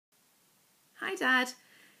Hi Dad.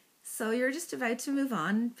 So you're just about to move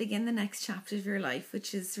on, begin the next chapter of your life,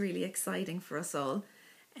 which is really exciting for us all.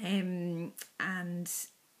 And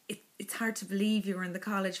it's hard to believe you were in the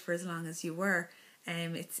college for as long as you were.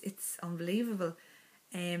 It's unbelievable.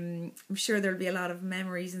 I'm sure there'll be a lot of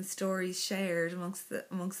memories and stories shared amongst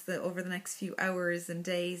the over the next few hours and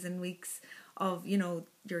days and weeks of your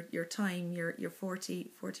time, your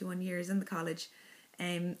 41 years in the college.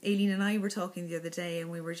 Aileen and I were talking the other day, and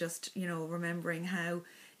we were just remembering how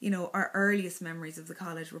our earliest memories of the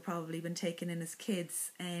college were probably been taken in as kids.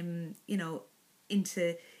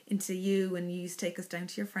 Into you, and you used to take us down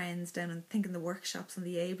to your friends down and think in the workshops on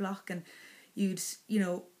the A block, and you'd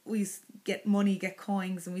we used to get money, get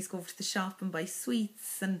coins, and we used to go over to the shop and buy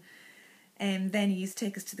sweets, and then he used to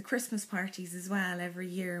take us to the Christmas parties as well every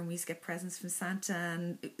year, and we used to get presents from Santa,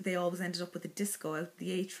 and they always ended up with a disco out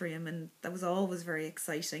the atrium, and that was always very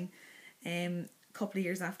exciting. A couple of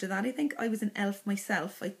years after that, I think I was an elf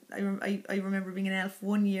myself. I remember being an elf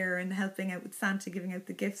one year and helping out with Santa, giving out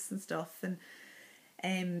the gifts and stuff, and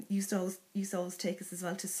used to always take us as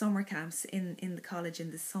well to summer camps in the college in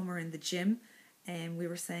the summer in the gym. And we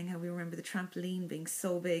were saying how we remember the trampoline being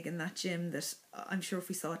so big in that gym that I'm sure if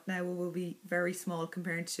we saw it now it will be very small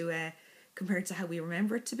compared to how we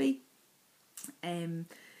remember it to be. And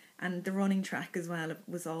the running track as well, it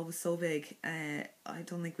was always so big. I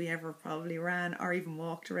don't think we ever probably ran or even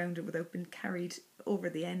walked around it without being carried over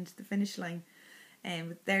the end to the finish line.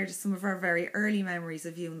 They're just some of our very early memories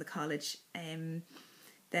of you in the college. Then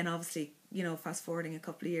obviously, fast forwarding a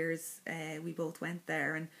couple of years, we both went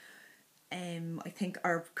there, and I think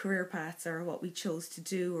our career paths are what we chose to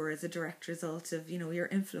do, or as a direct result of your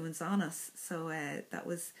influence on us. So that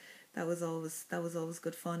was always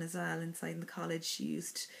good fun as well. Inside in the college, you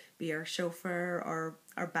used to be our chauffeur or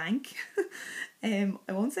our bank. I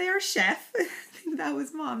won't say our chef. I think that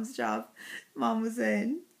was Mom's job. Mom was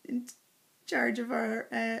in charge of our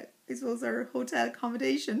our hotel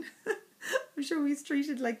accommodation. I'm sure we was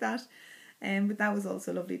treated like that. But that was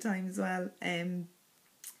also a lovely time as well.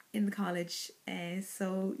 In the college.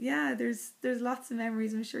 So yeah, there's lots of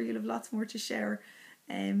memories. I'm sure you'll have lots more to share.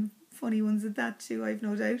 Funny ones at that too, I've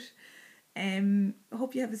no doubt. I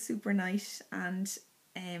hope you have a super night, and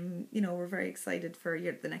we're very excited for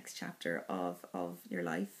the next chapter of your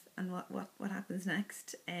life and what happens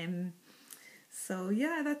next. So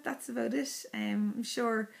yeah, that's about it. I'm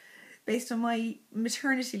sure based on my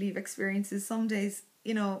maternity leave experiences, some days,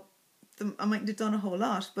 I mightn't have done a whole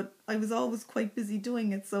lot, but I was always quite busy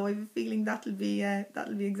doing it, so I have a feeling that'll be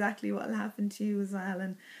exactly what'll happen to you as well,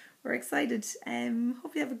 and we're excited.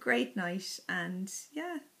 Hope you have a great night, and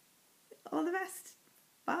yeah, all the best.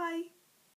 Bye.